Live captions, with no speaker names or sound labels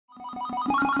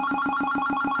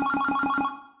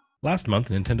Last month,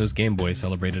 Nintendo's Game Boy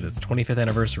celebrated its 25th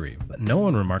anniversary, but no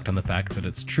one remarked on the fact that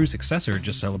its true successor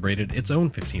just celebrated its own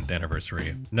 15th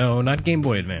anniversary. No, not Game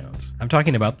Boy Advance. I'm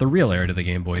talking about the real heir to the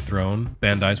Game Boy throne,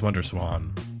 Bandai's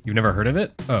WonderSwan. You've never heard of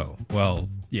it? Oh, well,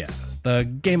 yeah. The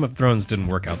Game of Thrones didn't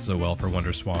work out so well for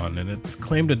WonderSwan, and its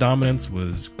claim to dominance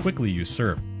was quickly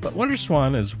usurped. But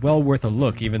WonderSwan is well worth a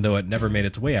look even though it never made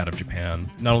its way out of Japan.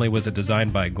 Not only was it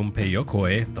designed by Gunpei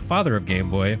Yokoi, the father of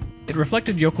Game Boy, it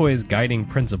reflected Yokoi's guiding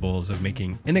principles of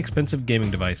making inexpensive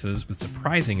gaming devices with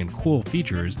surprising and cool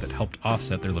features that helped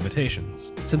offset their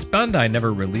limitations. Since Bandai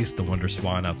never released the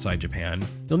WonderSwan outside Japan,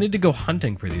 you'll need to go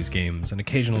hunting for these games and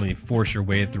occasionally force your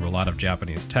way through a lot of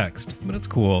Japanese text. But it's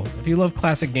cool. If you love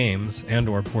classic games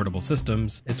and/or portable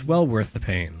systems, it's well worth the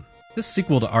pain. This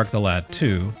sequel to Arc the Lad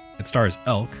 2, it stars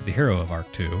Elk, the hero of Arc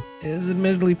 2, is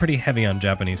admittedly pretty heavy on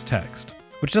Japanese text,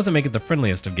 which doesn't make it the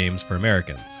friendliest of games for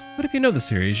Americans. But if you know the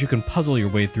series, you can puzzle your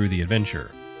way through the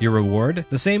adventure. Your reward?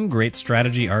 The same great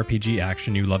strategy RPG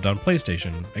action you loved on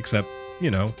PlayStation, except,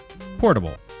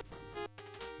 portable.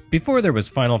 Before there was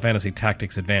Final Fantasy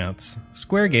Tactics Advance,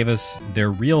 Square gave us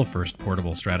their real first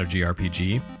portable strategy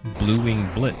RPG, Blue Wing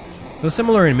Blitz. Though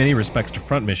similar in many respects to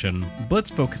Front Mission,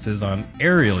 Blitz focuses on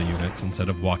aerial units instead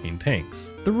of walking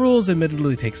tanks. The rules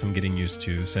admittedly take some getting used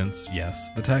to since, yes,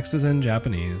 the text is in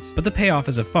Japanese, but the payoff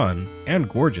is a fun and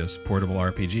gorgeous portable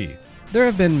RPG. There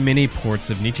have been many ports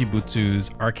of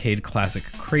Nichibutsu's arcade classic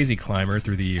Crazy Climber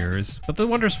through the years, but the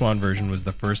WonderSwan version was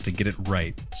the first to get it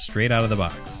right, straight out of the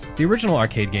box. The original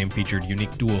arcade game featured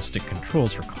unique dual-stick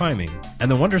controls for climbing, and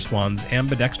the WonderSwan's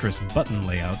ambidextrous button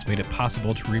layouts made it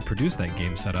possible to reproduce that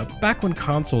game setup back when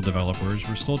console developers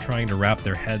were still trying to wrap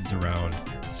their heads around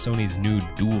Sony's new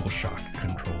DualShock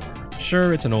controller.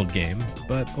 Sure, it's an old game,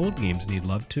 but old games need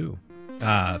love too.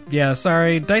 Yeah,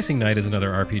 sorry, Dicing Knight is another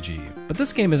RPG, but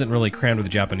this game isn't really crammed with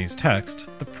Japanese text.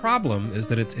 The problem is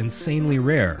that it's insanely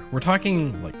rare. We're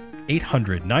talking like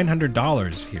 $800,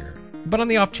 $900 here. But on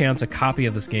the off chance a copy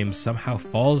of this game somehow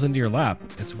falls into your lap,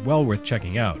 it's well worth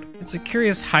checking out. It's a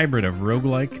curious hybrid of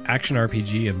roguelike, action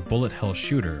RPG, and bullet hell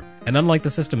shooter. And unlike the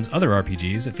system's other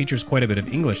RPGs, it features quite a bit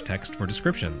of English text for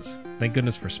descriptions. Thank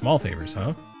goodness for small favors,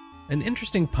 huh? An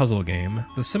interesting puzzle game,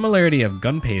 the similarity of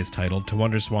Gunpei's title to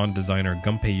WonderSwan designer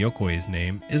Gunpei Yokoi's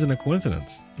name isn't a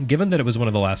coincidence. Given that it was one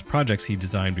of the last projects he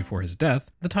designed before his death,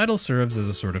 the title serves as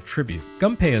a sort of tribute.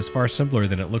 Gunpei is far simpler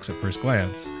than it looks at first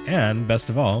glance, and, best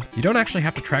of all, you don't actually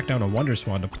have to track down a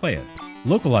WonderSwan to play it.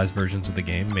 Localized versions of the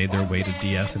game made their way to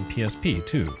DS and PSP,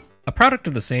 too. A product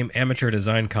of the same amateur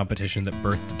design competition that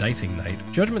birthed Dicing Knight,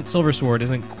 Judgment Silversword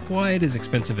isn't quite as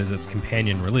expensive as its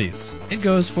companion release. It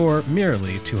goes for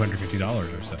merely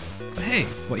 $250 or so. But hey,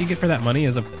 what you get for that money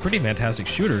is a pretty fantastic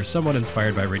shooter somewhat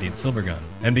inspired by Radiant Silvergun.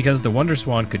 And because the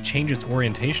WonderSwan could change its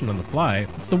orientation on the fly,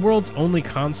 it's the world's only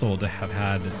console to have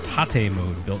had Tate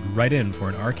mode built right in for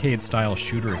an arcade-style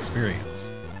shooter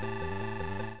experience.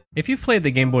 If you've played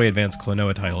the Game Boy Advance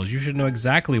Klonoa titles, you should know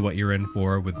exactly what you're in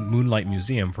for with Moonlight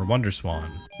Museum for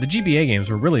WonderSwan. The GBA games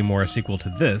were really more a sequel to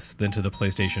this than to the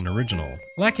PlayStation original.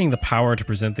 Lacking the power to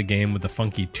present the game with the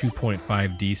funky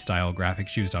 2.5D style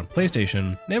graphics used on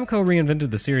PlayStation, Namco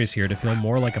reinvented the series here to feel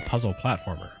more like a puzzle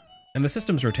platformer. And the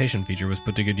system's rotation feature was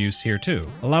put to good use here too,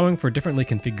 allowing for differently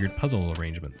configured puzzle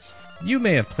arrangements. You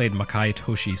may have played Makai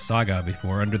Toshi Saga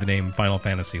before under the name Final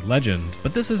Fantasy Legend,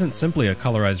 but this isn't simply a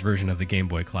colorized version of the Game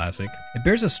Boy classic. It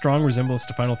bears a strong resemblance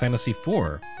to Final Fantasy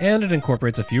IV, and it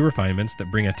incorporates a few refinements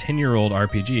that bring a 10-year-old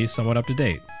RPG somewhat up to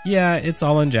date. Yeah, it's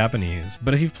all in Japanese,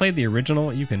 but if you've played the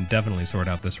original, you can definitely sort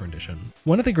out this rendition.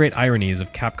 One of the great ironies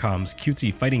of Capcom's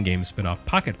cutesy fighting game spin-off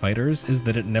Pocket Fighters is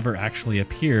that it never actually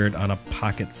appeared on a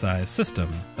pocket-sized system,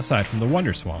 aside from the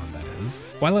WonderSwan, that is.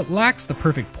 While it lacks the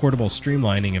perfect portable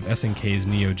streamlining of SNK's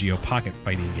Neo Geo Pocket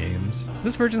fighting games,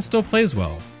 this version still plays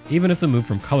well, even if the move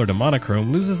from color to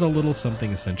monochrome loses a little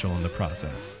something essential in the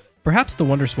process. Perhaps the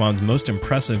WonderSwan's most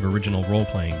impressive original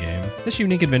role-playing game, this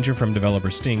unique adventure from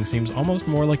developer Sting seems almost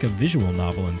more like a visual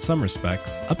novel in some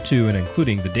respects, up to and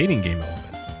including the dating game element,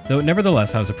 though it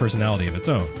nevertheless has a personality of its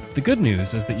own. The good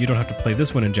news is that you don't have to play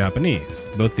this one in Japanese.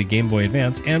 Both the Game Boy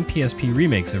Advance and PSP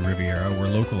remakes of Riviera were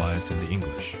localized into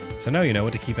English. So now you know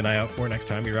what to keep an eye out for next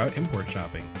time you're out import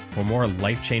shopping. For more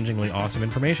life-changingly awesome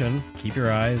information, keep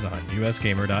your eyes on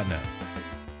usgamer.net.